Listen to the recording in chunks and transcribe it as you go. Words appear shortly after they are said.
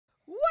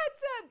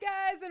up,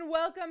 guys, and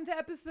welcome to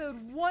episode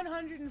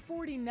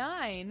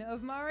 149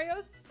 of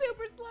Mario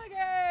Super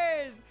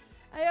Sluggers!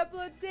 I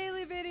upload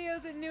daily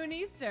videos at noon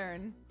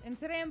Eastern, and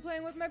today I'm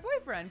playing with my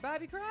boyfriend,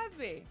 Bobby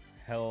Crosby.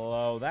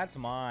 Hello, that's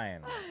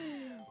mine.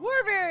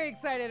 We're very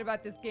excited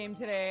about this game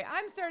today.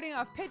 I'm starting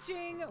off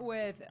pitching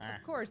with,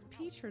 of course,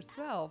 Peach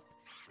herself.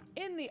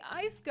 In the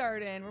ice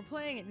garden, we're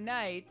playing at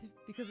night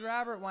because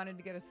Robert wanted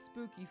to get a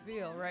spooky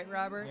feel, right,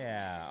 Robert?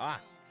 Yeah.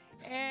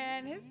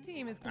 And his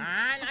team is...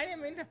 I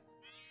didn't mean to...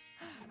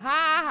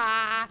 Ha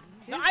ha!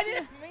 No, I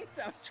didn't mean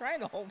to. I was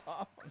trying to hold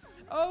off.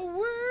 Oh,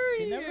 were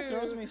you? She never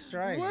throws me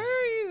strikes. Were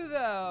you,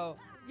 though?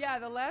 Yeah,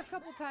 the last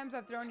couple times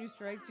I've thrown you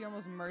strikes, you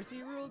almost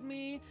mercy ruled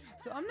me.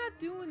 So I'm not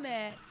doing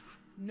that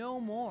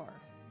no more.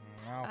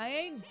 No. I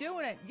ain't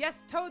doing it.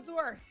 Yes,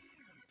 Toadsworth.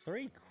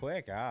 3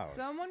 quick outs.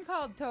 Someone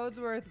called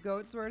Toadsworth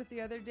Goatsworth the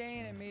other day,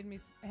 and it made me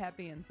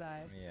happy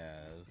inside.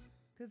 Yes.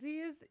 Because he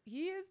is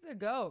the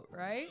goat,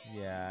 right?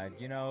 Yeah,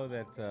 you know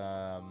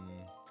that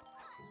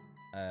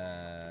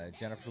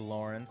Jennifer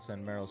Lawrence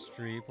and Meryl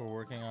Streep were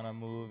working on a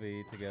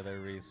movie together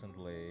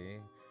recently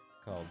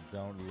called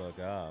Don't Look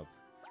Up.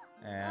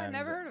 And I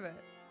never heard of it.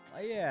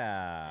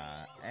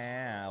 Yeah,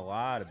 and a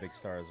lot of big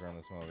stars are in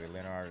this movie.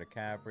 Leonardo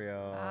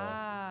DiCaprio.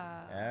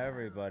 Ah.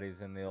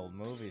 Everybody's in the old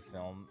movie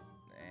film.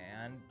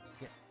 And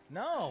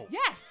no.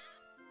 Yes.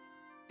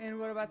 And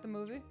what about the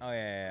movie? Oh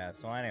yeah.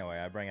 So anyway,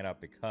 I bring it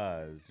up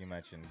because you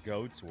mentioned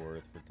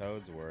Goatsworth for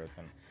Toadsworth,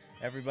 and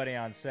everybody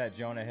on set,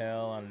 Jonah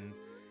Hill and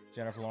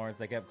Jennifer Lawrence,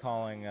 they kept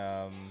calling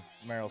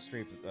Meryl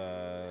Streep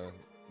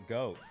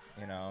Goat.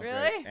 You know.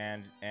 Really?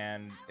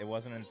 And it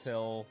wasn't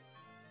until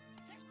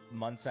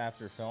months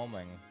after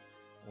filming,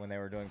 when they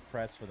were doing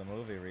press for the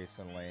movie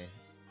recently,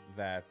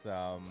 that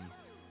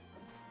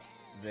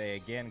they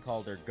again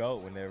called her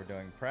Goat when they were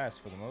doing press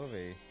for the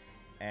movie.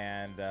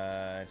 And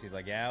she's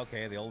like, yeah,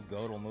 okay, the old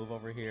goat will move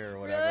over here or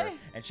whatever. Really?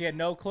 And she had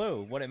no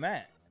clue what it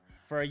meant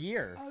for a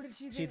year. Oh, did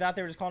she? She thought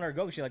they were just calling her a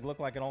goat. She like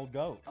looked like an old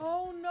goat.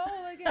 Oh no,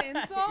 like an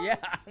insult? Yeah,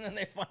 and then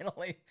they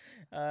finally,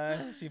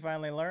 she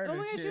finally learned. Oh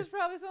my gosh, she was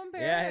probably so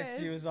embarrassed. Yeah,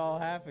 she was all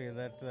happy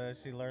that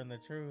she learned the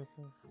truth.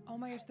 Oh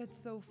my gosh,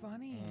 that's so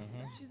funny.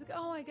 She's like,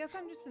 oh, I guess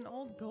I'm just an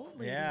old goat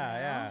lady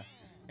Yeah.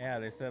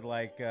 They said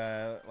like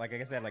I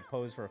guess they had like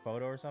posed for a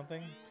photo or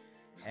something,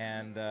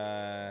 and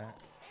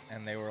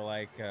they were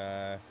like,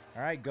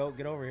 all right, goat,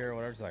 get over here or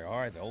whatever. She's like, all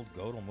right, the old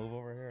goat will move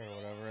over here or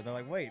whatever. And they're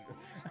like, wait,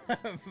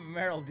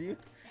 Meryl, do you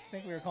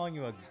think we were calling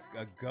you a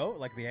goat,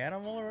 like the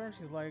animal or whatever?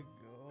 She's like,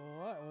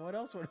 what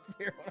else would it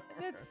be or whatever?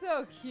 That's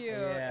so cute.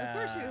 Yeah. Of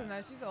course she doesn't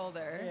know. She's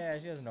older. Yeah,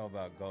 she doesn't know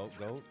about goat.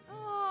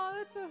 Oh,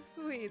 that's so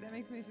sweet. That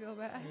makes me feel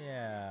bad.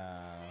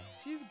 Yeah.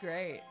 She's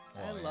great.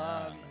 Oh, I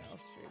love Meryl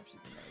Streep.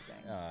 She's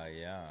amazing.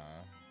 Yeah.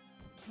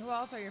 Who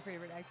else are your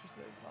favorite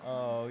actresses?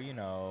 Oh, you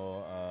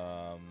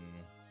know,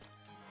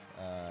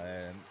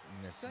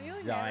 Miss Don't you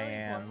like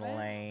Diane Natalie Portman?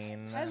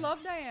 Lane. I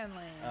love Diane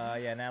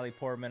Lane. Yeah, Natalie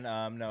Portman.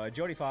 No,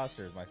 Jodie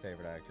Foster is my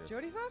favorite actress.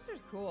 Jodie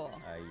Foster's cool.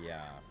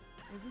 Yeah.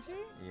 Isn't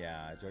she?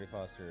 Yeah, Jodie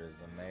Foster is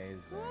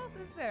amazing. Who else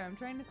is there? I'm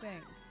trying to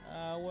think.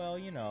 Well,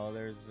 you know,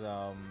 there's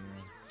of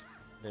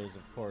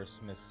course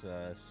Miss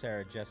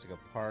Sarah Jessica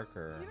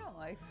Parker. You don't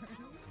like her.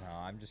 No,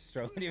 I'm just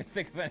struggling to even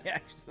think of any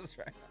actresses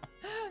right now.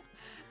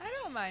 I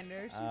don't mind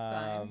her. She's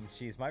fine.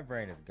 Jeez, my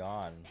brain is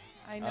gone.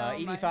 I know.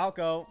 Edie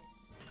Falco.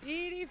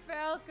 Edie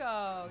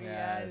Falco.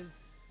 Yes.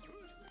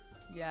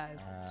 Yeah.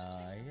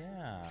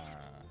 Yeah,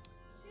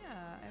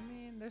 I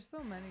mean, there's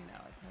so many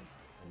now. It's hard to see.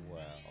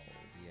 Well,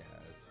 yes.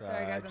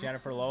 Sorry, guys.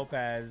 Jennifer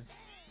Lopez.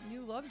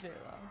 You love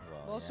J-Lo.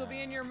 Well, she'll be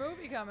in your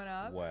movie coming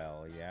up.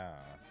 Well, yeah.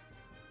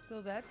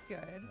 So that's good.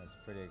 That's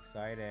pretty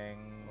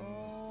exciting.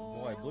 Oh.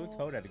 Boy, Blue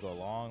Toad had to go a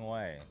long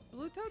way.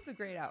 Blue Toad's a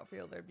great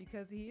outfielder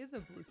because he is a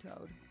Blue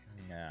Toad.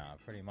 Yeah,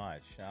 pretty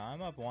much.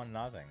 I'm up 1-0.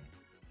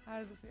 How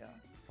does it feel?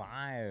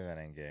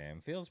 5-inning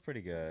game. Feels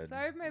pretty good.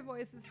 Sorry if my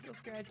voice is still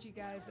scratchy,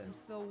 guys. I'm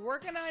still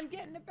working on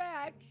getting it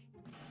back.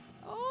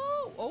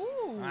 Oh,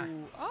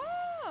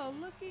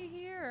 looky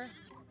here.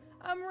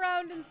 I'm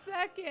rounding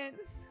second.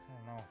 Oh,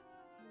 no.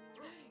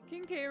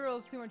 King K.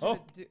 Rool's too much of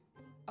a do.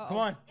 Come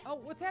on. Oh,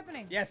 what's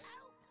happening? Yes.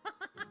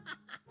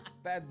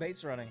 Bad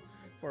base running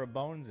for a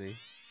Bonesy.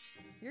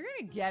 You're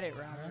going to get it,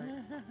 Robert.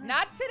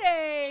 Not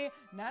today,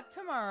 not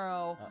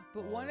tomorrow,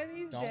 but one of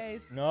these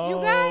days. No. You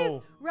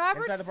guys,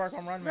 Inside the park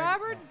home run, man.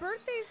 Robert's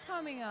birthday's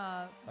coming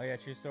up. Oh, yeah,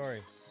 true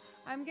story.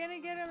 I'm going to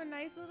get him a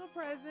nice little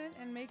present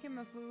and make him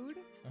a food.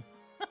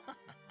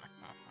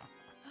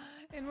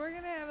 And we're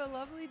going to have a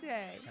lovely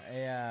day.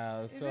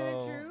 Yeah, Isn't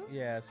it true?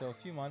 Yeah, so a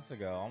few months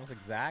ago,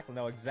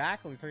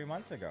 exactly 3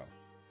 months ago.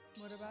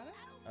 What about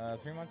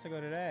it? 3 months ago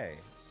today.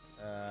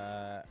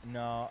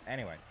 No,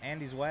 anyway,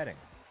 Andy's wedding.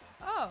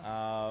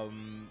 Oh.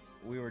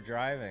 We were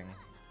driving,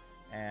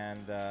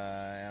 and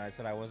I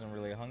said I wasn't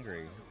really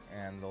hungry,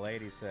 and the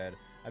lady said,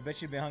 I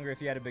bet you'd be hungry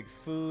if you had a big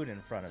food in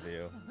front of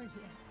you. Oh, yeah.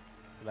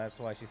 So that's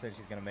why she said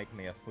she's gonna make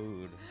me a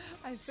food.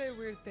 I say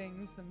weird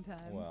things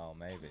sometimes. Well,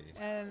 maybe.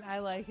 And I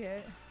like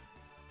it.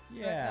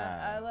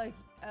 Yeah. But,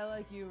 I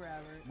like you,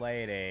 Robert.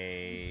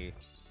 Lady.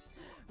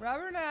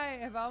 Robert and I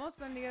have almost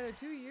been together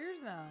 2 years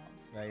now.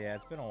 But yeah,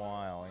 it's been a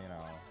while, you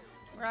know.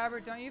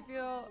 Robert, don't you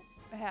feel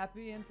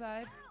happy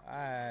inside?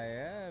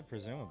 Yeah,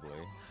 presumably.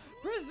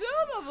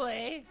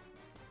 Presumably?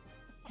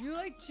 You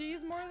like cheese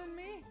more than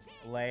me?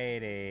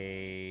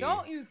 Lady.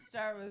 Don't you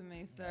start with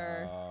me,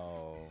 sir.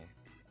 Oh.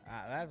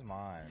 That's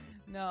mine.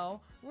 No,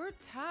 we're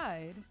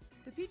tied.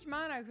 The Peach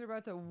Monarchs are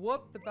about to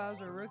whoop the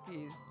Bowser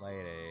Rookies.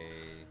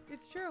 Lady.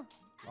 It's true.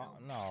 Oh,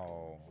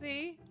 no.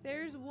 See?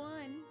 There's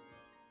one.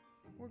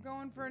 We're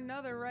going for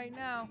another right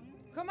now.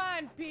 Come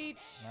on, Peach.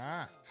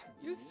 Ah.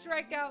 You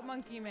strike out,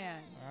 Monkey Man.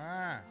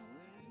 Ah.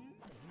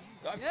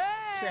 Oh, Yeah!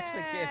 She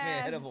actually gave me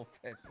a hittable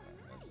pitch.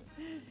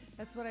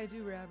 That's what I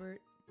do,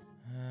 Robert.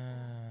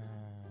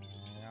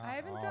 I I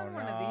haven't done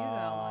one of these in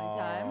a long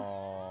time.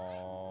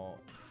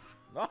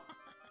 No.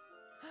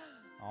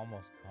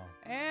 Almost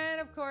gone. And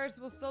of course,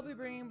 we'll still be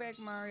bringing back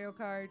Mario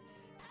Kart.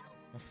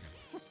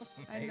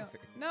 I know.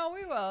 No,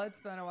 we will.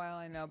 It's been a while,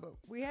 I know, but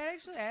we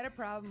actually had a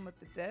problem with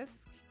the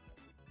disc,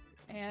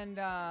 and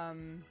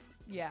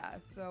yeah,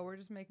 so we're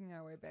just making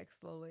our way back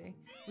slowly.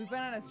 We've been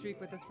on a streak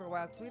with this for a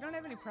while, so we don't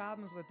have any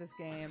problems with this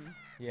game.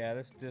 Yeah,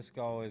 this disc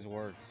always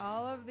works.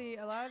 A lot of the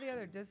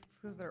other discs,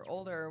 because they're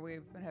older,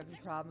 we've been having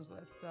problems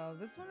with. So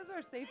this one is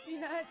our safety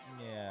net.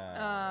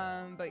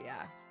 Yeah. But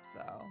yeah,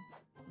 so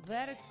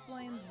that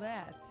explains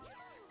that.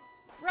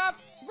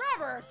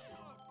 Robert!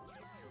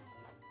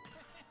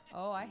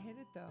 Oh, I hit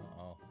it though.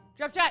 Oh,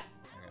 Drop shot!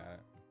 I got it.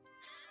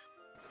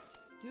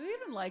 Do you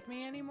even like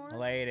me anymore?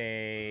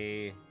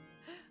 Lady.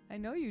 I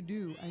know you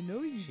do. I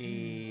know you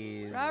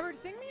Cheese. do. Robert,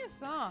 sing me a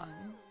song.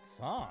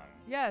 Song?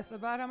 Yes,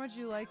 about how much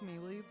you like me.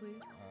 Will you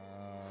please?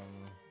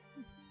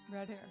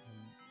 Red hair.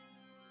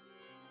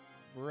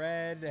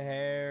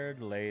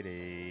 Red-haired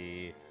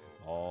lady,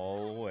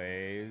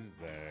 always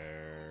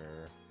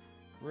there.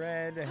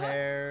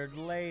 Red-haired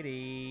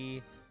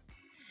lady,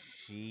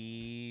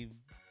 she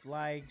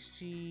likes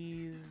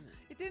cheese.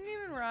 It didn't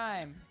even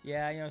rhyme.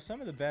 Yeah, you know,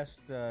 some of the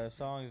best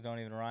songs don't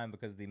even rhyme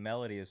because the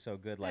melody is so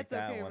good like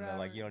That's that okay, one that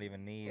like Robert. you don't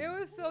even need. It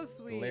was so The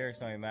sweet. lyrics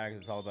don't even matter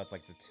because it's all about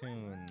like the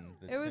tune.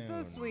 It was so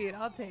tune. sweet.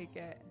 I'll take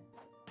it.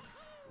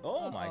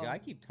 Oh my Uh-oh. god, I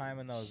keep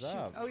timing those Shoot.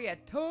 up. Oh yeah,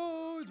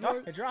 Toads.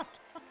 Oh, it dropped.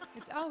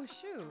 Oh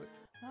shoot.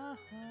 Uh-huh.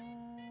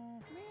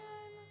 Man,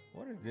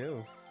 What a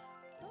doof. don't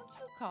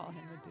you call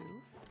him a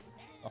doof.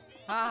 Oh.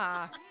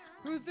 Haha.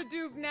 Who's the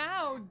doof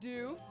now,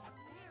 doof?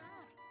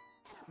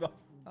 No,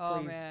 Oh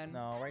please, man.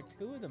 No, right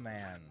to the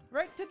man.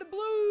 Right to the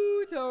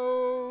blue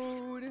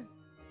toad.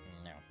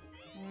 No.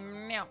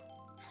 Meow.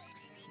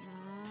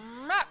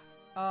 Meow.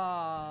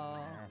 Oh.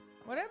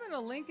 What happened to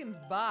Lincoln's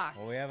box?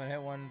 Well, we haven't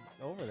hit one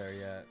over there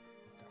yet.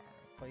 Darn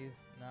it, please,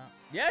 no.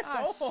 Yes!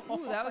 Ah, Oh,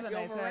 ooh, that was a you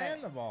nice overran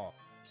hit. the ball.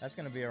 That's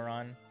going to be a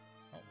run.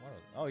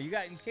 Oh, what you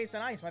got encased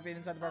in ice. Might be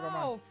inside the bar home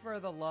run. Oh, for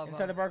the love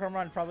Inside the of bar home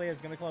run. Probably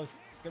is. Going to be close.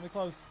 Going to be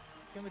close.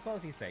 Going to be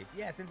close. He's safe.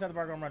 Yes, inside the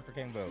bar home run for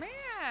King Boo.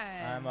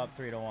 man. I'm up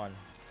 3-1.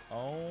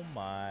 Oh,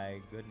 my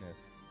goodness.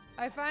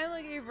 I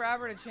finally gave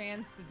Robert a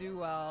chance to do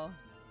well.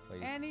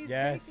 Please. And he's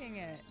Yes. taking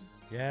it.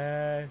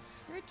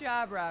 Yes. Good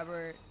job,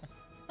 Robert.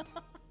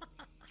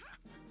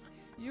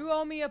 You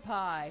owe me a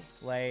pie.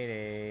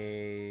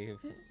 Lady.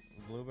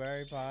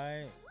 Blueberry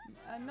pie?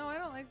 No, I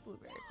don't like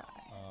blueberry pie.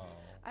 Oh.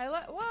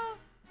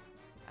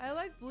 I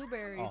like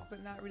blueberries, Oh.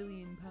 but not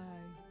really in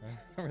pie.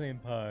 It's not really in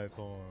pie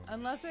form.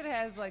 Unless it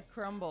has like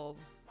crumbles.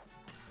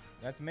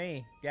 That's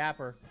me.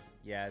 Gapper.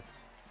 Yes.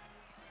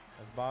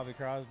 That's Bobby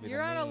Crosby. You're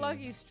to on a me.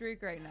 lucky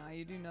streak right now.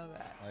 You do know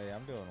that. Hey,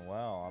 I'm doing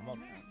well. I'm up.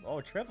 Oh,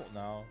 triple.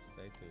 No,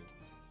 stay tuned.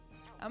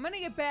 I'm gonna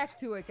get back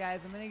to it,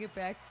 guys. I'm gonna get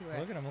back to it.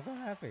 Look at him. Look how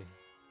happy.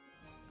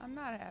 I'm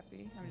not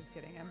happy. I'm just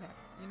kidding. I'm happy.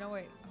 You know,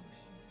 wait. Oh,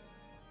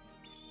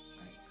 shit.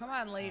 All right, come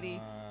on,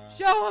 lady.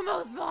 Show him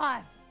who's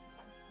boss!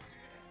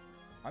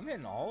 I'm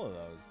hitting all of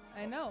those.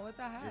 I know. What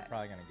the You're heck?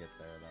 probably gonna get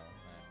there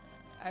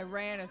though. I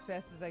ran as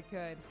fast as I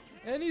could.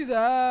 And he's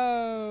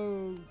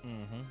out!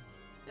 Mm-hmm.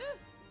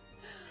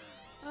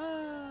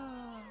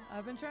 Oh,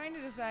 I've been trying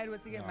to decide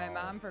what to get my No.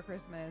 mom for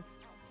Christmas.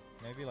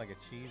 Maybe like a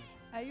cheese.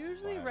 I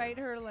usually Wow. write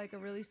her like a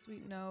really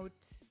sweet note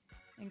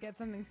and get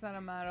something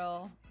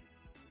sentimental.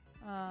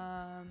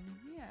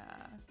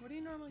 Yeah. What do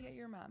you normally get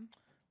your mom?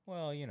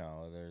 Well, you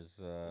know,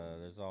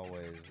 there's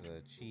always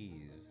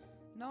cheese.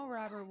 No,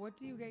 Robert, what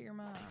do you get your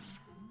mom?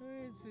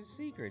 It's a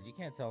secret. You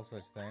can't tell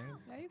such things.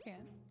 Yeah, you can.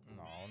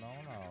 No,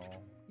 no, no.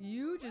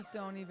 You just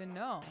don't even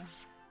know.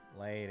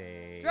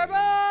 Lady. Dry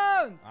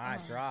bones! Ah,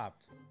 it Oh. dropped.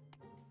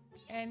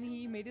 And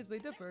he made his way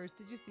to first.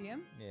 Did you see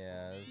him?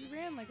 Yes. He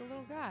ran like a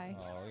little guy.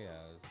 Oh,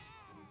 yes.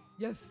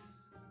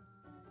 Yes.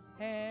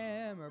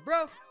 Hammer,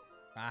 bro.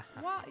 Ah,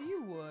 Why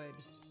you would?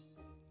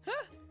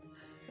 Huh.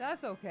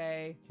 That's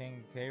okay.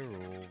 King K.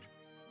 Rool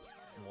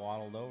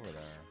waddled over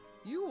there.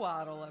 You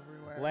waddle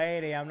everywhere.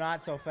 Lady, I'm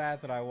not so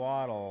fat that I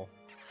waddle.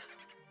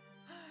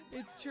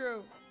 It's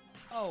true.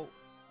 Oh.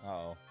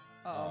 Uh-oh.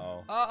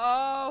 Uh-oh. Uh-oh.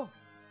 Uh-oh.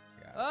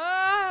 Got it.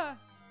 Ah!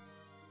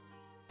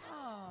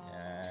 Oh.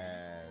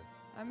 Yes.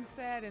 I'm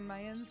sad in my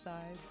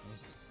insides.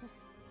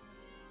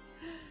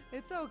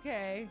 It's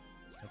okay.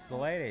 It's the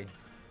lady.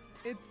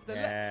 It's the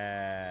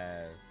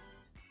Yes.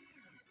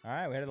 All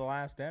right, we headed to the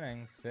last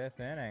inning, 5th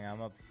inning.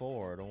 I'm up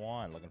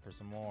 4-1, looking for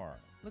some more.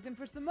 Looking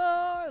for some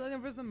more.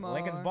 Looking for some more.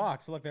 Lincoln's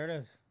box. Look, there it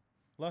is.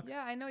 Look.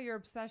 Yeah, I know your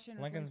obsession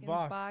with Lincoln's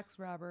Lincoln's box. box,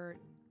 Robert.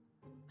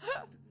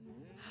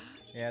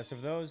 Yeah, so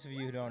for those of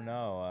you who don't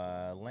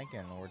know,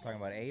 Lincoln, we're talking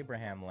about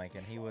Abraham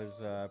Lincoln. He was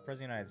President of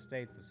the United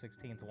States, the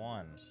 16th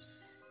one,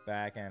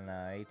 back in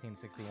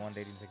 1861 to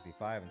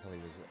 1865 until he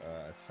was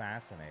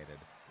assassinated.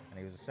 And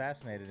he was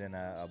assassinated in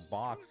a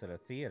box at a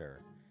theater.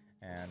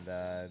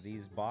 And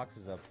these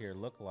boxes up here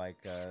look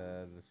like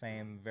the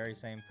very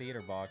same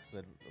theater box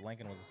that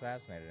Lincoln was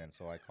assassinated in,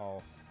 so I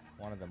call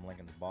one of them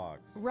Lincoln's box.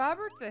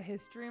 Robert's a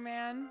history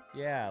man.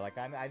 Yeah, like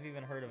I've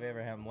even heard of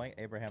Abraham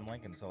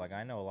Lincoln, so like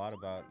I know a lot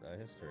about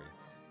history.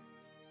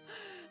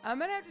 I'm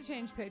gonna have to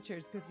change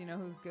pictures because you know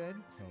who's good?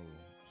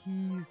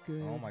 Oh. He's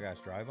good. Oh my gosh,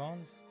 dry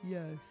bones?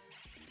 Yes.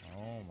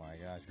 Oh my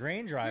gosh,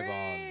 green dry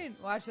bones.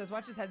 Watch this.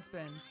 Watch his head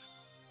spin.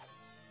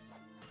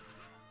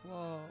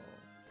 Whoa.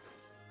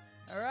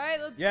 All right,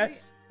 let's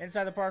Yes,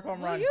 inside the park home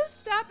Will run. you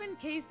stop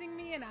encasing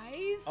me in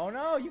ice? Oh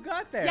no, you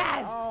got there.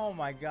 Yes. Oh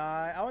my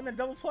god. Oh, and then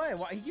double play.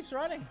 Why, he keeps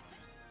running.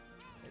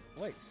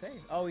 Wait, save.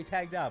 Oh, he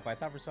tagged up. I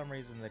thought for some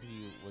reason that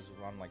he was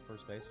on like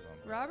first base or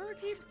something. Robert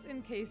keeps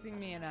encasing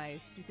me in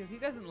ice because he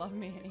doesn't love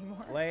me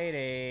anymore.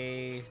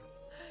 Lady.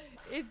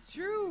 It's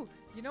true.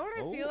 You know what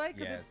I feel like?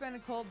 Because yes. it's been a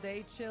cold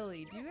day,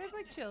 chili. Do you guys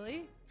like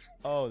chili?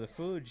 Oh, the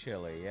food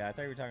chili. Yeah, I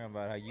thought you were talking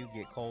about how you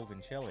get cold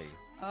and chilly.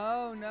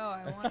 Oh, no.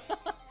 I want...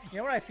 You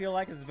know what I feel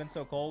like? It's been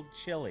so cold?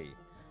 Chilly.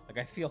 Like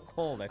I feel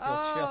cold. I feel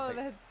Oh,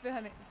 chilly. that's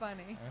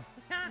funny.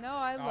 No,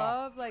 I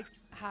love like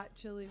hot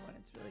chili when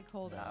it's really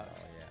cold out.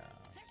 Oh,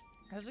 yeah.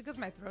 Especially because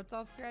my throat's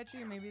all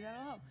scratchy. Maybe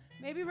that'll help.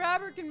 Maybe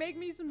Robert can make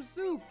me some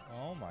soup.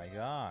 Oh my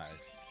gosh.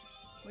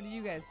 What do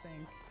you guys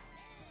think?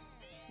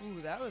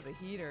 Ooh, that was a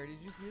heater. Did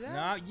you see that?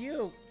 Not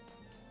you.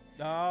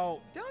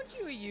 No. Don't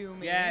you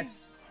me.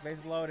 Yes.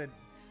 Base loaded.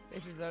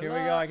 Bases are Here we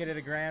low. go. I can hit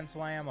a grand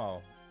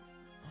slam-o.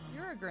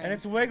 You're a grand. And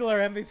it's Wiggler,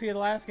 MVP of the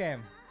last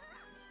game.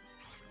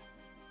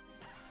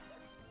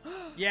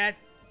 Yes.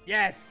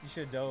 Yes. You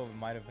should have dove.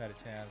 Might have had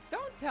a chance.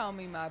 Don't tell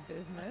me my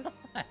business.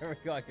 Here we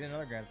go. I get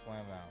another grand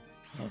slam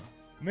now.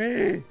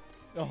 Me.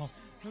 Oh.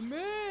 Me.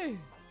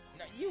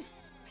 No, you.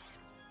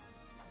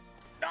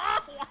 No.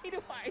 Why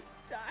do I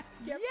die?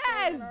 Kept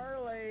Yes! saying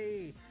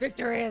early.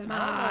 Victory is I don't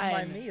know if mine.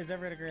 my me has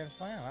ever hit a grand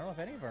slam. I don't know if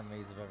any of our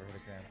me's have ever hit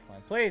a grand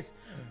slam. Please.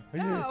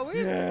 No,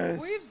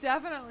 Yes. we've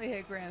definitely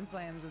hit grand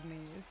slams with me's.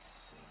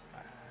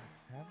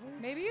 Have we?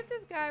 Maybe if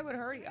this guy would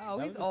hurry. Oh,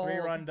 That he's was a old.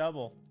 3-run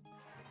double.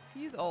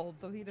 He's old,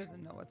 so he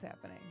doesn't know what's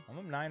happening. I'm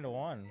up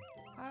 9-1.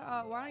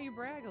 Why don't you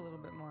brag a little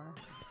bit more?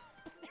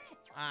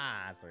 3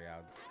 outs.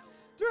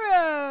 3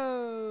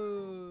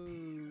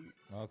 outs.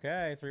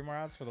 Okay, 3 more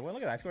outs for the win.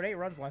 Look at that. I scored 8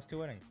 runs in the last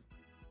 2 innings.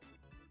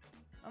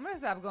 I'm gonna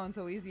stop going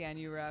so easy on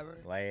you,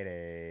 Robert.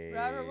 Lady.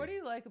 Robert, what do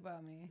you like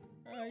about me?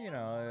 You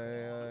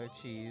know,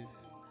 cheese.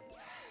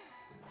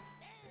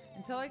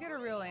 Until I get a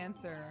real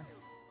answer,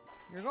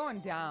 you're going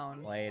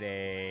down.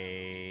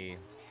 Lady.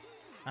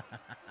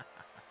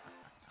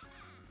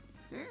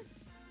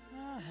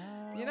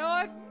 You know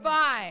what?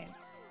 Fine.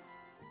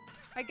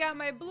 I got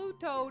my blue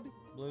toad.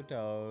 Blue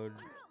Toad.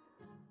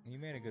 You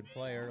made a good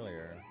play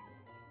earlier.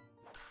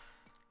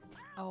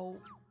 Oh,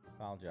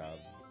 Foul job.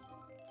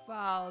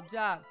 foul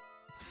job.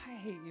 I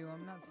hate you.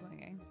 I'm not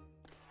swinging.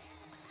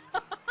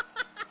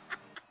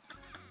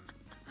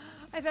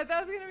 I thought that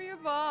was going to be a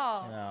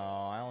ball.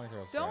 No, I only throw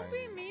strikes. Don't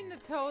be mean to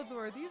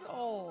Toadsworth. He's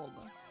old.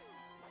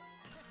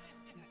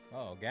 Yes.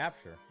 Oh,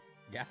 Gapture.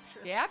 Gapture?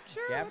 Gapture?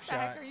 Gap What the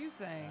heck shot. are you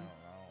I saying? don't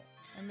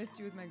know. I missed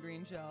you with my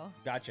green shell.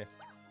 Gotcha.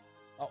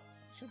 Oh,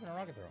 should have been a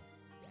rocket throw.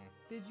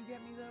 Did you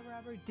get me though,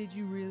 Robert? Did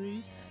you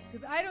really?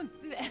 Because I don't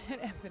see that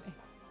happening.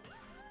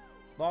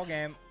 Ball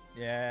game.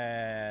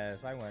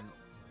 Yes, I win.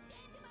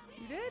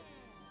 You did?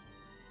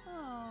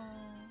 Oh,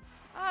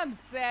 I'm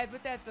sad,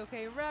 but that's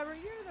okay. Robert,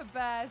 you're the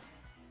best.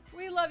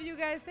 We love you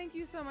guys. Thank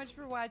you so much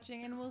for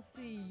watching, and we'll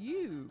see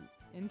you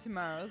in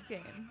tomorrow's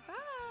game. Bye.